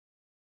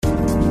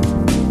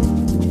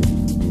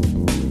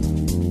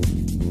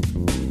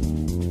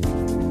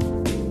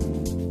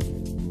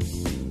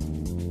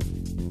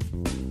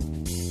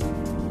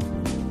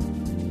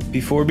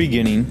Before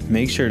beginning,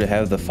 make sure to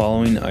have the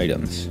following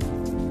items.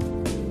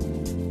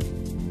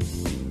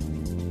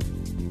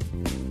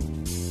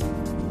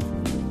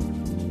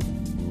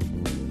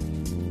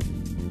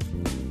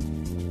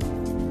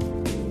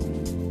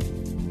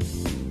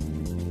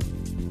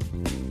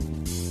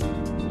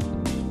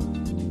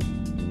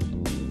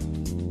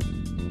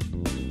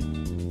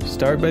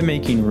 Start by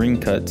making ring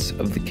cuts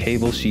of the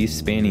cable sheath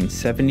spanning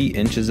 70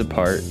 inches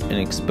apart and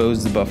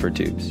expose the buffer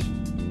tubes.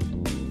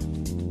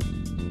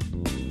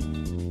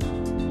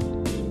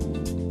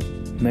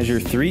 Measure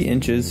 3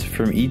 inches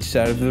from each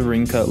side of the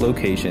ring cut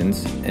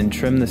locations and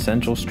trim the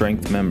central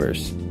strength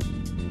members.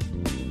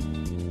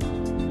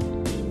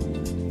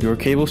 Your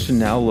cable should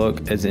now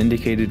look as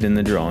indicated in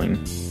the drawing.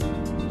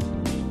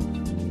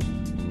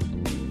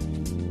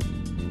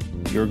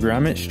 Your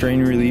grommet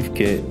strain relief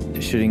kit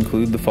should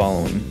include the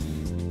following: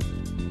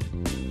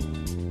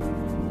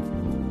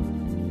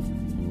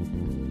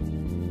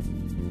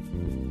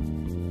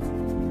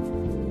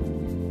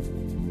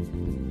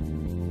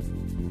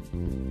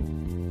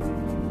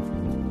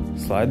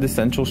 slide the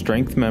central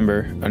strength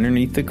member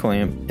underneath the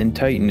clamp and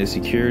tighten to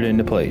secure it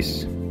into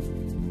place.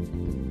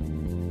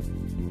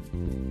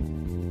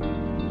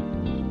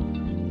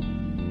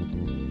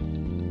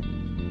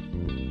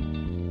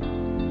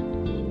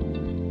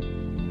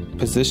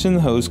 Position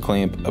the hose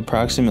clamp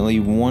approximately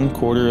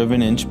 1/4 of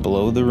an inch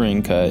below the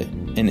ring cut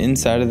and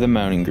inside of the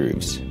mounting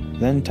grooves,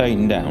 then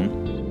tighten down.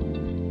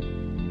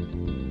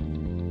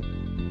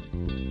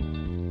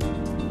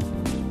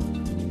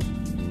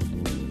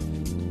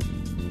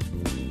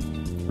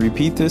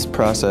 Repeat this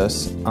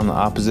process on the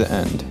opposite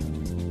end.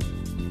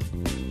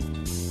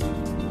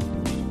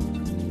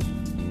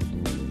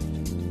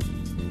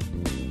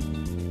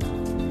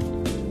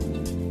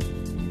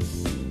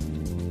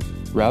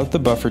 Route the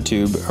buffer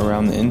tube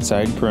around the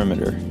inside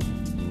perimeter.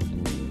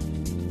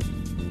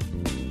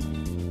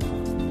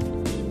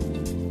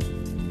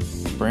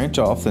 Branch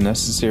off the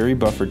necessary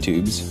buffer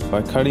tubes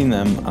by cutting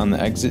them on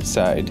the exit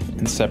side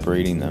and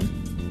separating them.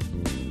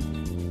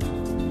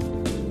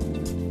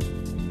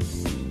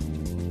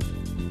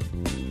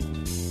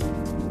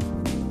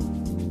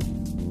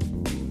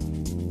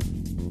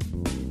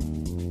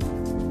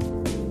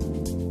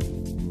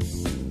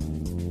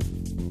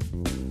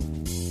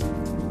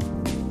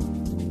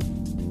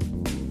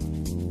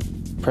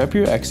 Prep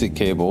your exit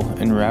cable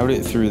and route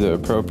it through the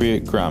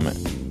appropriate grommet.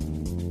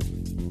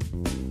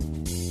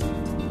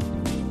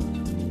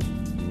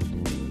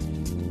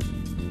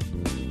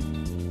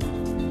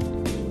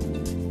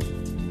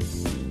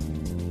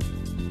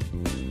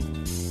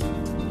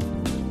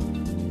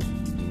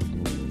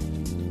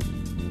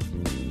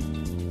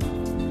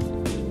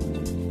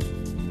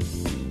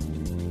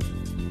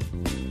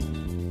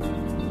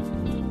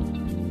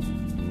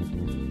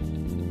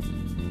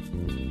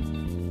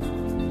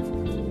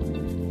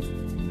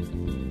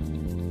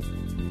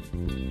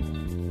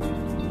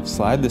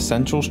 Slide the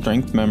central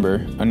strength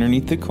member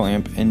underneath the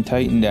clamp and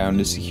tighten down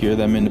to secure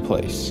them into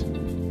place.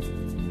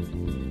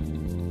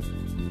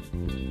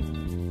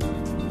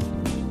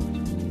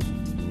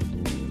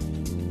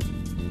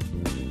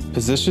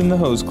 Position the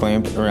hose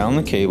clamp around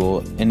the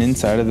cable and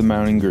inside of the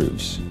mounting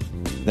grooves,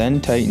 then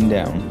tighten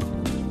down.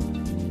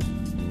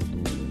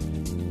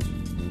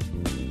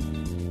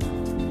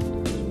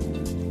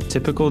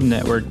 Typical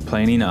network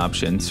planning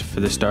options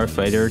for the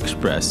Starfighter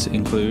Xpress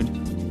include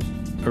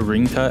a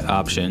ring cut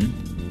option,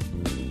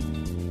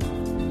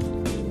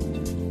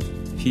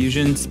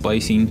 fusion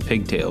splicing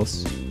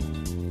pigtails,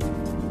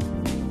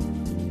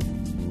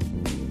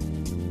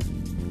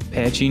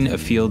 patching a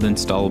field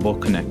installable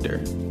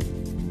connector.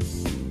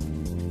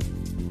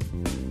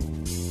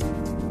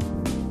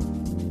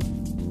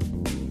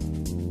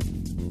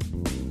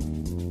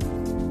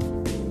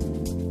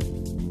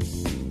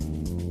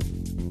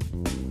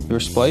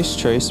 Your splice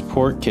tray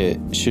support kit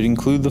should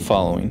include the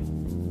following: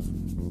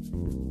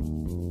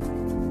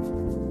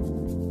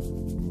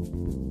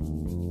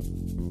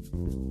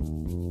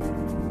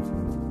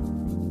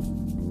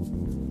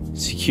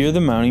 secure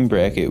the mounting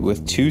bracket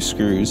with 2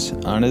 screws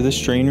onto the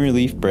strain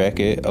relief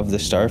bracket of the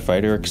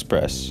Starfighter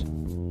Xpress.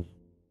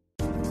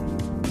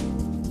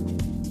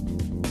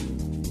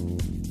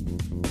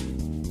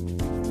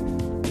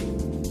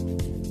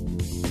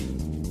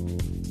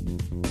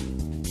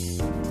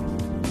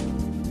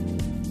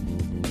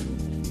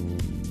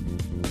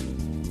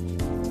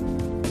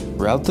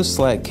 Route the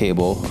slack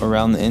cable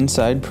around the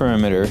inside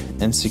perimeter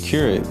and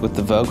secure it with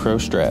the Velcro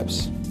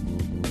straps.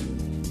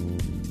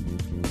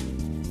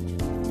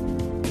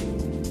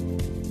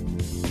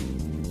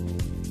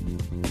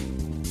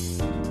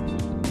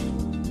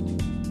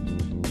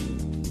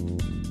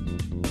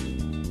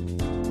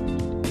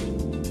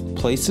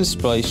 Place the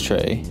splice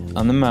tray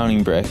on the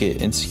mounting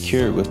bracket and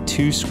secure it with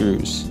 2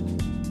 screws.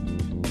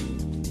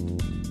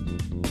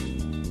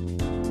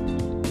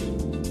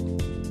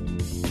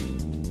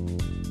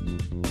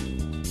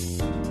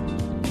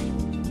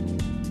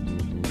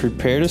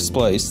 Prepare to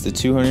splice the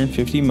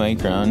 250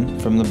 micron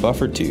from the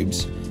buffer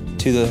tubes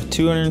to the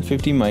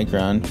 250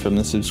 micron from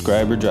the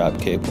subscriber drop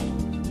cable.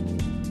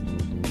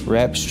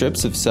 Wrap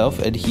strips of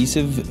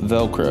self-adhesive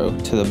Velcro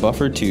to the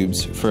buffer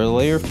tubes for a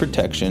layer of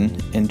protection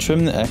and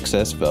trim the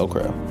excess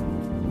Velcro.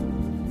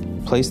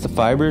 Place the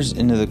fibers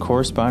into the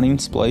corresponding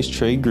splice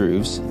tray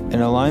grooves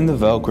and align the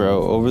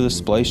Velcro over the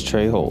splice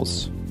tray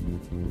holes.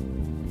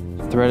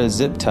 Thread a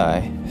zip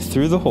tie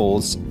through the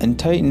holes and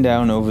tighten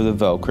down over the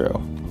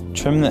Velcro.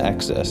 Trim the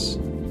excess.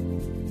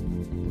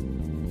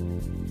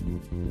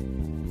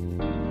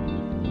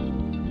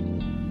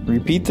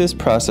 Repeat this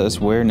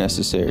process where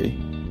necessary.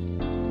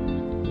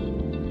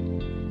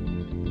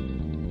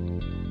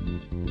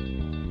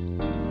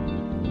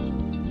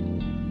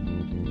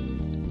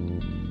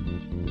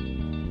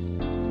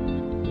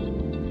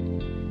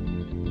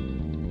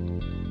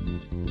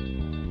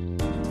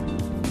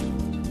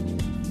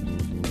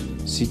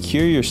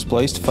 Secure your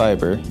spliced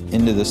fiber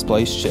into the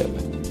splice chip.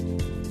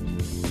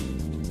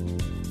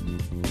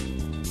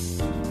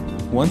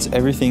 Once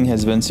everything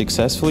has been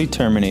successfully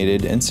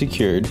terminated and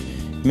secured,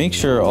 make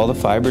sure all the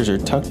fibers are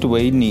tucked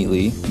away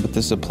neatly with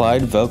the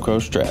supplied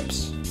Velcro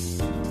straps.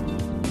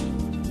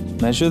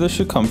 Measure the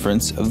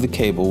circumference of the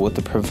cable with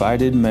the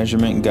provided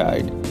measurement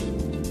guide.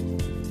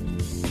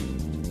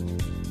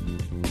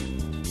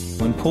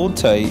 When pulled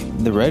tight,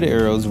 the red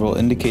arrows will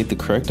indicate the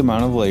correct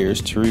amount of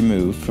layers to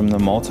remove from the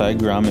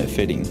multi-grommet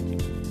fitting.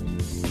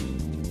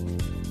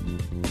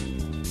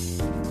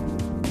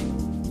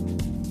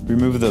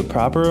 Remove the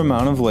proper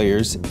amount of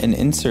layers and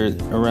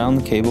insert around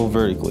the cable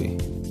vertically.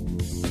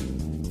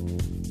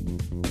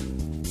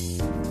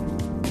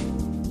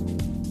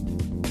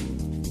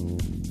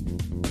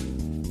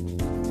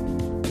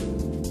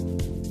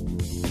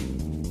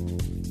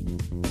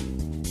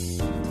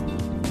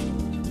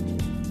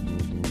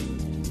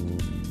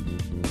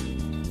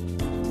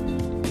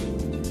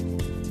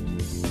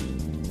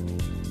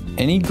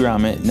 Any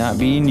grommet not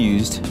being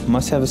used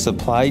must have a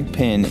supplied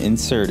pin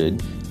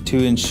inserted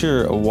to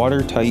ensure a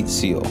watertight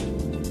seal.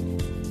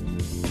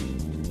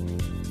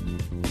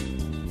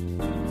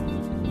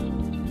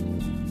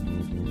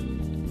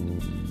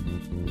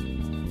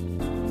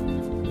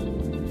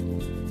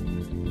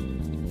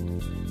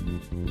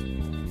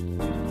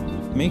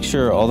 Make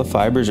sure all the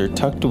fibers are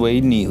tucked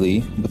away neatly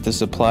with the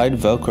supplied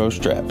Velcro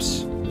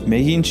straps,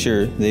 making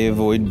sure they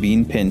avoid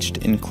being pinched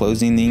in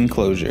closing the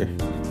enclosure.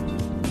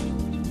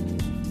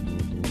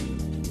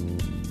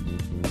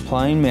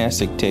 Applying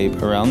mastic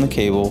tape around the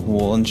cable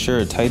will ensure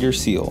a tighter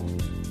seal.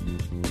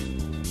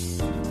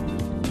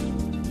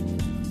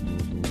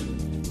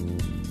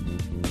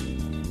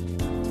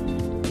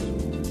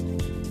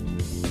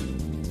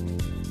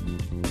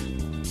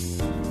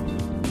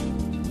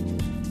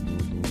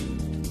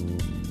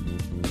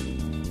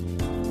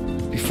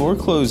 Before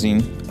closing,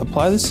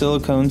 apply the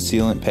silicone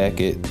sealant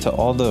packet to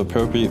all the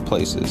appropriate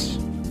places.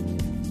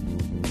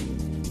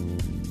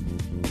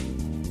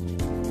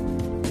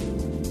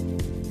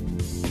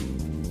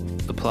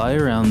 Apply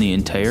around the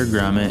entire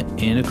grommet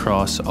and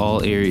across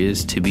all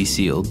areas to be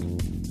sealed.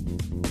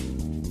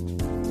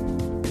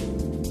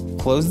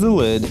 Close the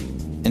lid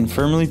and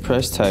firmly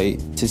press tight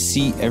to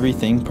seat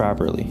everything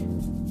properly.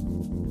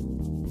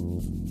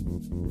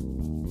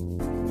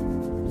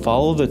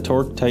 Follow the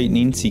torque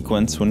tightening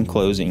sequence when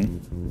closing.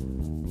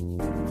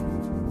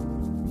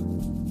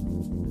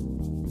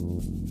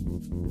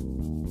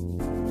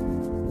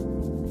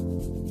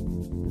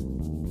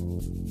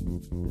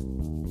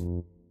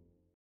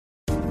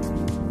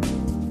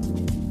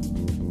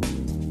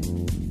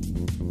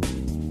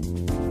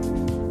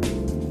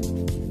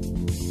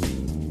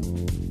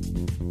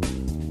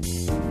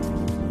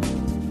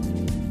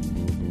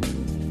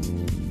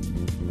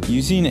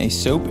 Using a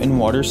soap and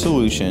water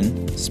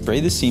solution, spray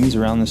the seams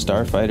around the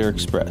Starfighter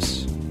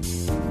Xpress.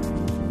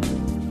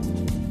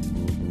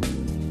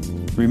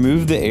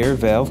 Remove the air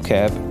valve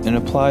cap and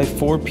apply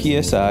 4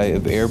 psi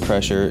of air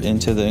pressure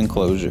into the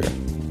enclosure.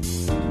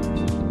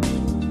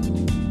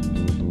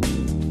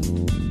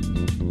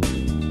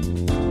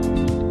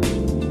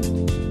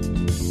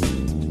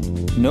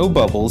 No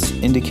bubbles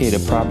indicate a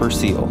proper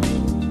seal.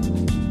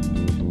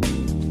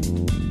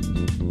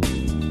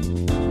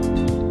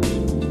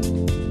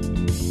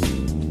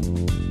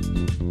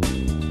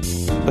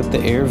 Put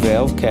the air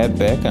valve cap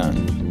back on.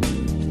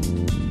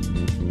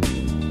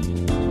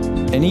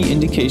 Any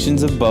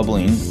indications of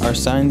bubbling are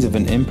signs of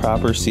an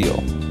improper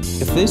seal.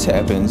 If this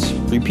happens,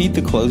 repeat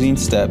the closing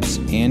steps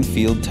and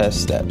field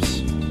test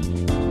steps.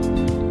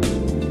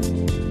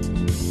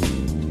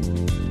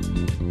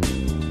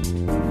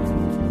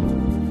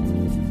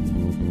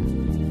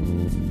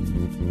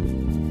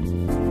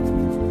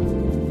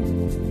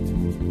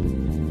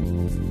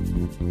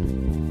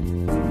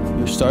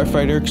 Your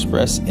Starfighter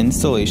Xpress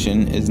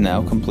installation is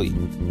now complete.